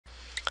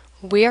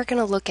we are going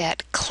to look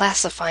at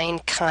classifying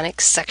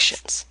conic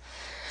sections.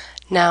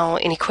 Now,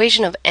 an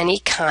equation of any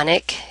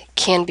conic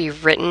can be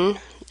written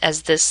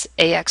as this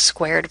ax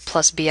squared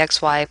plus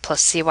bxy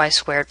plus cy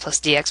squared plus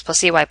dx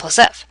plus ey plus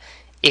f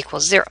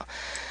equals 0.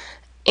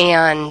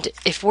 And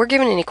if we're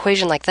given an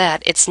equation like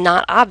that, it's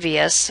not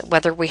obvious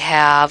whether we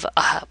have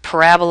a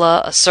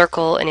parabola, a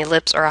circle, an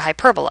ellipse, or a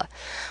hyperbola.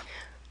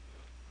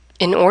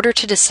 In order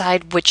to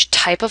decide which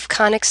type of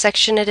conic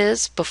section it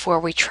is before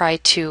we try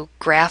to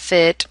graph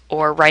it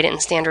or write it in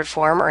standard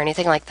form or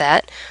anything like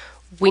that,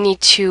 we need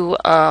to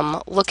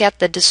look at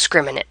the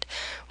discriminant,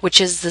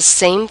 which is the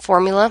same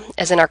formula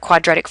as in our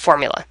quadratic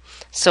formula.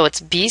 So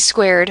it's b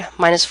squared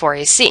minus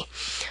 4ac.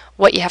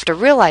 What you have to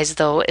realize,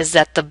 though, is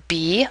that the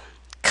b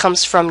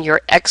comes from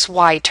your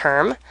xy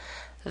term,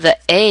 the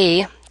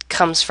a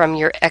comes from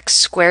your x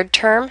squared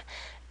term,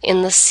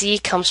 and the c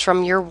comes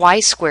from your y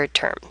squared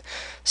term.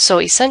 So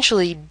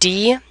essentially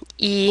d,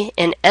 e,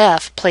 and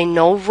f play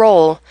no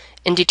role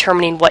in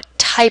determining what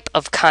type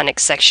of conic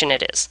section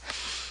it is.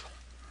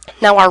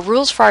 Now our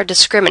rules for our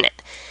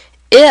discriminant.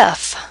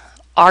 If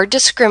our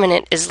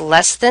discriminant is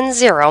less than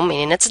 0,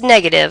 meaning it's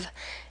negative,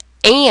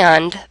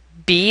 and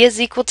b is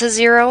equal to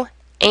 0,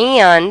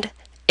 and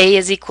a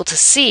is equal to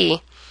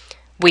c,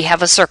 we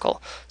have a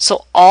circle.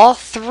 So all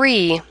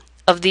three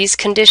of these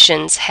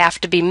conditions have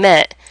to be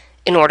met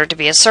in order to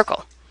be a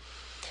circle.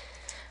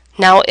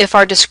 Now if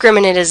our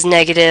discriminant is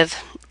negative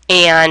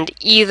and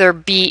either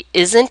b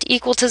isn't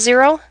equal to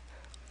 0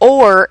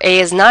 or a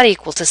is not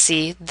equal to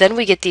c, then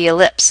we get the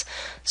ellipse.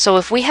 So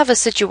if we have a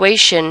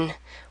situation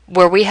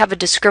where we have a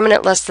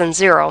discriminant less than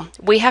 0,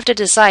 we have to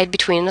decide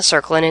between a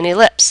circle and an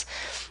ellipse.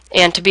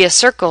 And to be a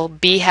circle,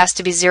 b has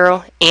to be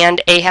 0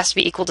 and a has to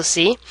be equal to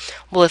c.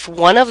 Well, if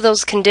one of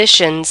those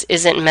conditions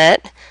isn't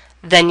met,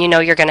 then you know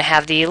you're going to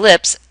have the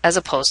ellipse as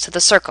opposed to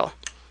the circle.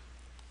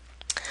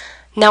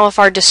 Now if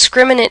our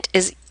discriminant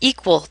is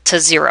equal to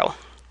 0,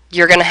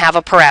 you're going to have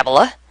a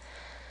parabola.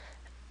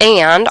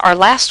 And our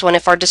last one,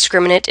 if our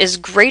discriminant is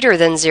greater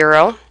than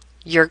 0,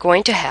 you're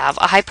going to have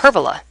a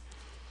hyperbola.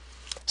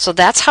 So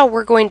that's how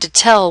we're going to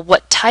tell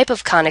what type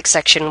of conic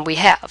section we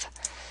have.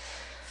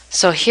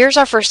 So here's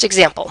our first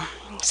example.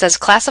 It says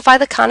classify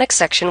the conic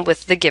section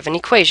with the given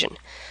equation.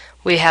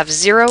 We have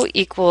 0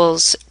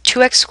 equals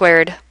 2x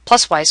squared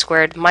plus y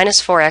squared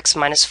minus 4x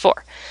minus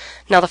 4.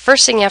 Now the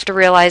first thing you have to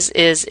realize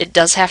is it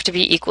does have to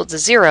be equal to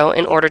 0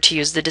 in order to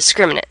use the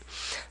discriminant.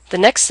 The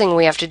next thing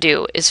we have to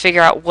do is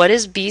figure out what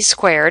is b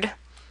squared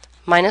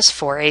minus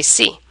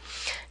 4ac.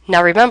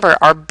 Now remember,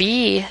 our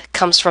b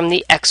comes from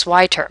the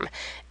xy term.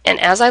 And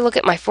as I look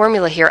at my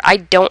formula here, I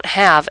don't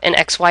have an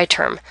xy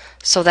term.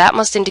 So that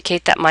must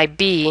indicate that my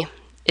b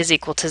is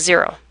equal to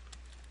 0.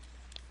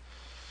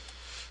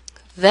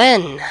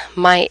 Then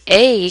my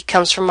a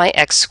comes from my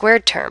x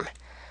squared term.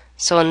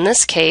 So in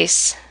this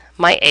case,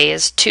 my a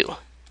is 2.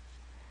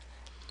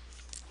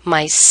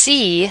 My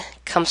c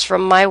comes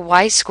from my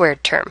y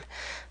squared term.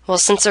 Well,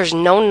 since there's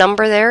no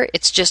number there,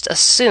 it's just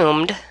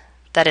assumed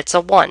that it's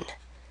a 1.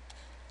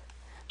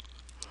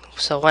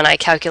 So when I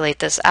calculate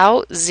this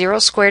out, 0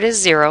 squared is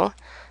 0,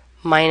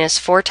 minus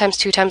 4 times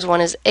 2 times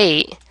 1 is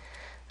 8,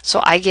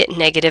 so I get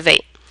negative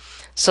 8.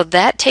 So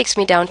that takes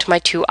me down to my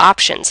two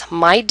options.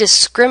 My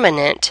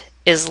discriminant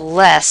is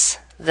less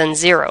than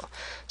 0.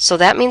 So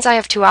that means I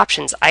have two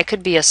options. I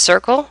could be a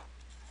circle,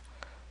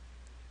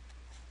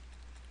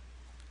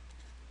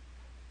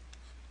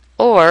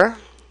 or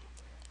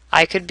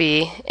I could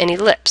be an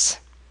ellipse.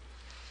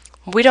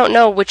 We don't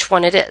know which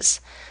one it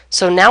is.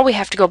 So now we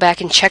have to go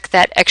back and check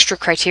that extra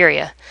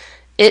criteria.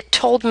 It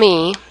told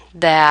me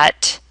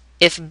that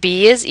if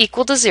b is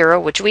equal to 0,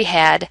 which we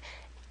had,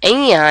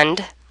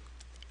 and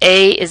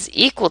a is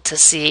equal to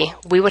c,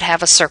 we would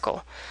have a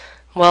circle.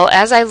 Well,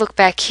 as I look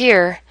back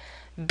here,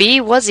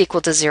 b was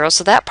equal to 0,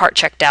 so that part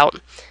checked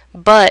out.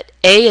 But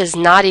a is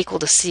not equal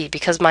to c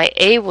because my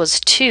a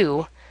was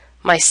 2,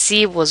 my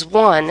c was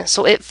 1,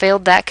 so it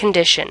failed that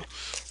condition.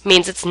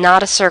 Means it's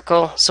not a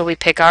circle, so we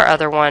pick our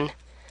other one.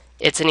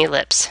 It's an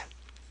ellipse.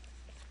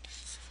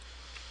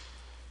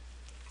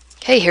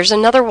 Okay, here's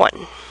another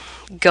one.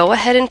 Go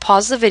ahead and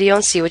pause the video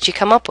and see what you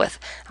come up with.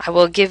 I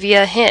will give you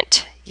a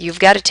hint. You've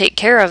got to take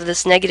care of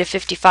this negative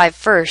 55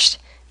 first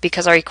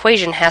because our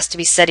equation has to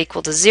be set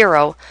equal to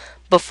 0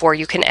 before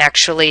you can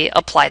actually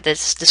apply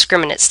this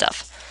discriminant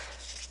stuff.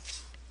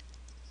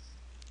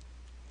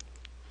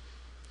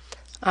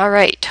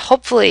 Alright,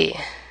 hopefully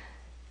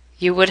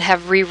you would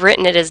have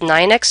rewritten it as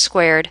 9x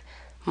squared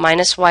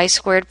minus y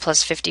squared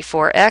plus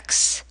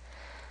 54x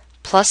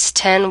plus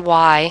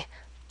 10y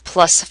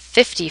plus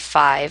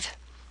 55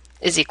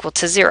 is equal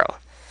to 0.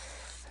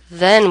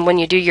 Then when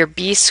you do your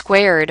b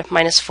squared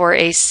minus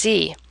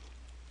 4ac,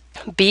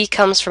 b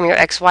comes from your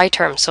xy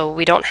term, so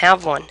we don't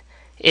have one.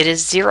 It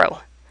is 0.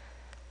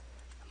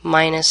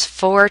 Minus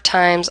 4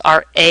 times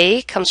our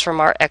a comes from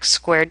our x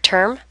squared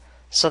term,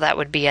 so that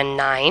would be a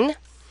 9.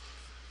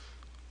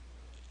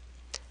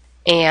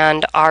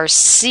 And our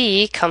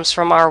c comes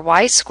from our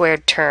y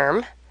squared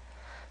term,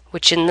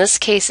 which in this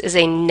case is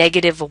a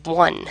negative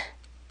 1.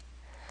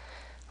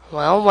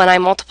 Well, when I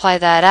multiply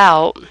that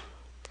out,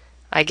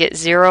 I get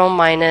 0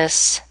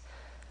 minus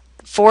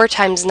 4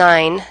 times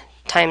 9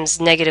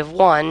 times negative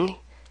 1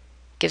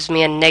 gives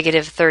me a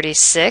negative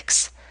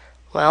 36.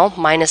 Well,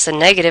 minus a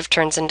negative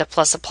turns into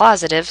plus a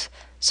positive,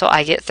 so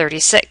I get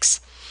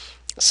 36.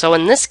 So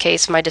in this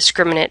case, my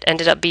discriminant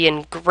ended up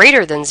being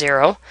greater than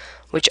 0,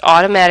 which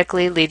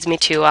automatically leads me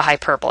to a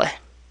hyperbole.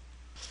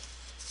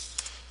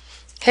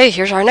 Okay,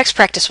 here's our next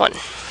practice one.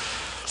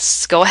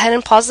 Let's go ahead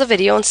and pause the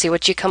video and see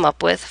what you come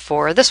up with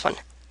for this one.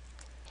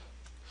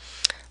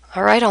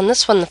 Alright, on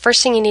this one, the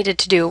first thing you needed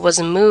to do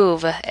was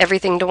move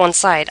everything to one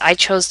side. I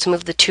chose to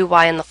move the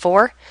 2y and the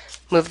 4,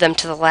 move them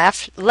to the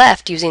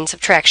left using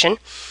subtraction.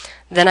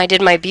 Then I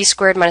did my b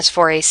squared minus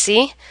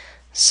 4ac.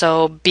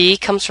 So b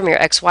comes from your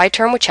xy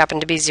term, which happened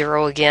to be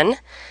 0 again.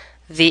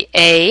 The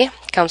a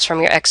comes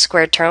from your x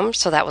squared term,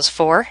 so that was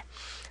 4.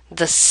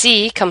 The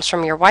c comes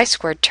from your y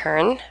squared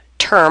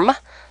term,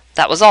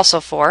 that was also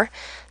 4.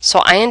 So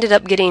I ended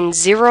up getting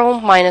 0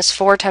 minus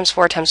 4 times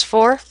 4 times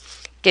 4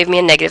 gave me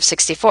a negative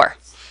 64.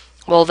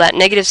 Well, that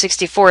negative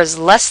 64 is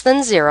less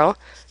than 0,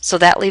 so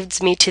that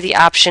leads me to the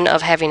option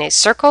of having a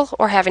circle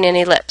or having an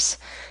ellipse.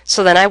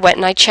 So then I went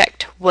and I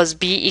checked, was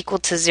b equal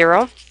to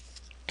 0?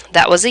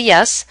 That was a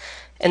yes.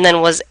 And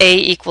then was a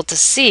equal to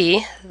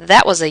c?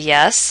 That was a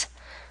yes.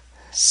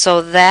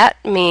 So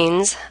that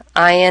means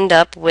I end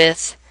up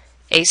with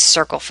a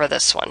circle for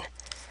this one.